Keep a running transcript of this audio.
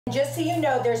Just so you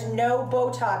know, there's no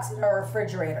Botox in our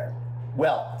refrigerator.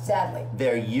 Well, sadly.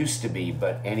 There used to be,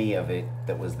 but any of it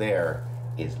that was there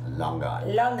is long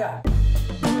gone. Long gone.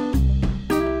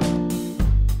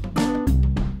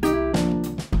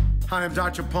 Hi, I'm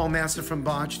Dr. Paul Nassif from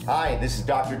Botched. Hi, this is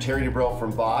Dr. Terry Dubrow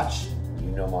from Botched.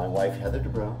 You know my wife, Heather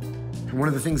Dubrow. And one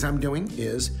of the things I'm doing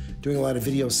is doing a lot of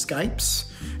video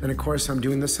Skypes. And of course, I'm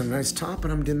doing this on a nice top,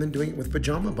 and I'm doing it with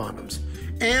pajama bottoms.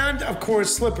 And of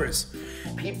course, slippers.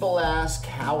 People ask,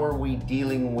 how are we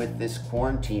dealing with this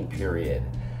quarantine period?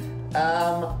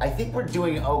 I think we're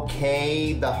doing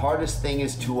okay. The hardest thing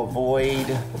is to avoid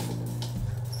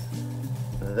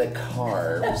the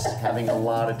carbs, having a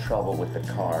lot of trouble with the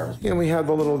carbs. And we have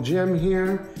the little gym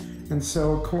here. And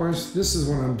so, of course, this is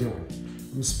what I'm doing.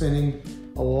 I'm spending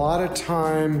a lot of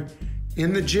time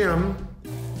in the gym.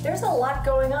 There's a lot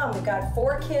going on. We've got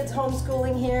 4 kids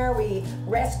homeschooling here. We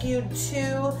rescued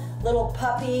 2 little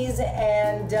puppies,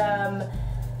 and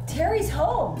Terry's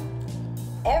home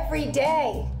every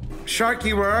day.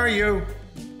 Sharky, where are you?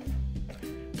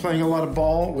 Playing a lot of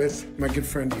ball with my good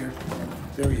friend here.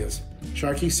 There he is.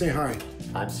 Sharky, say hi.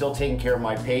 I'm still taking care of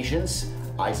my patients.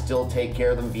 I still take care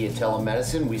of them via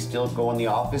telemedicine. We still go in the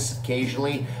office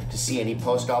occasionally to see any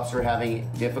post-ops who are having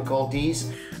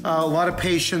difficulties. A lot of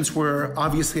patients were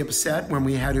obviously upset when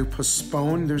we had to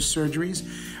postpone their surgeries.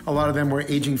 A lot of them were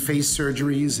aging face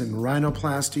surgeries and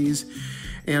rhinoplasties.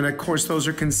 And of course, those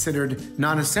are considered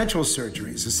non-essential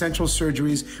surgeries. Essential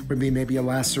surgeries would be maybe a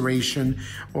laceration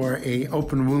or an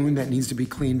open wound that needs to be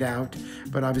cleaned out.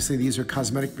 But obviously, these are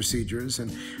cosmetic procedures,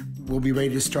 and we'll be ready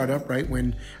to start up right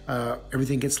when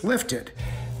everything gets lifted.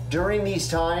 During these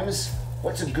times,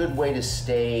 what's a good way to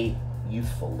stay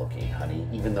youthful looking, honey,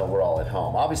 even though we're all at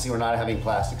home? Obviously, we're not having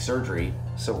plastic surgery,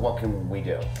 so what can we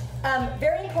do?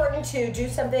 Very important to do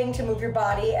something to move your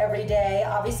body every day.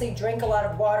 Obviously, drink a lot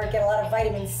of water, get a lot of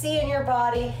vitamin C in your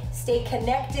body, stay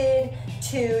connected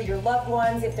to your loved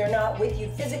ones if they're not with you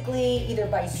physically, either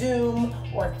by Zoom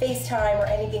or FaceTime or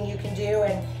anything you can do.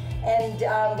 And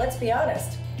let's be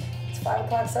honest, it's 5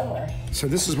 o'clock somewhere. So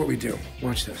this is what we do.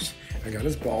 Watch this. I got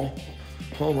his ball.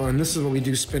 Hold on. This is what we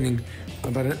do, spending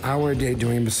about an hour a day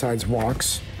doing besides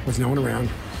walks with no one around.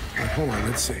 Right, hold on,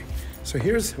 let's see. So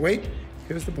here's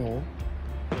the ball.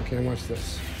 Okay, watch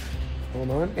this.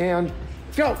 Hold on, and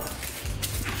go.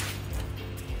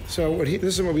 So this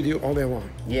is what we do all day long.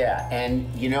 Yeah, and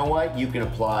you know what? You can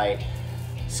apply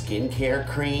skincare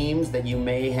creams that you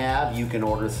may have. You can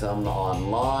order some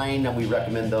online, and we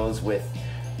recommend those with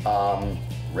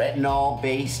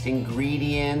retinol-based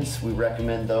ingredients. We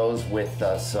recommend those with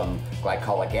some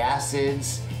glycolic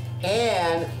acids.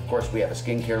 And of course, we have a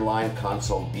skincare line,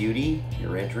 Consult Beauty. If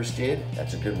you're interested,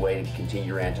 that's a good way to continue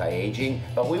your anti-aging.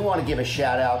 But we want to give a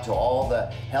shout out to all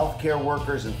the healthcare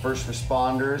workers and first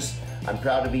responders. I'm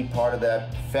proud to be part of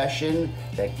that profession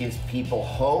that gives people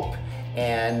hope.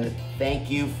 And thank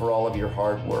you for all of your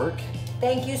hard work.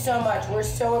 Thank you so much. We're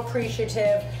so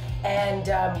appreciative,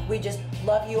 and we just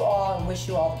love you all and wish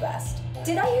you all the best.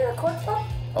 Did I hear a cork flop?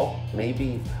 Oh,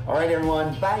 maybe. All right,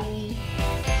 everyone. Bye.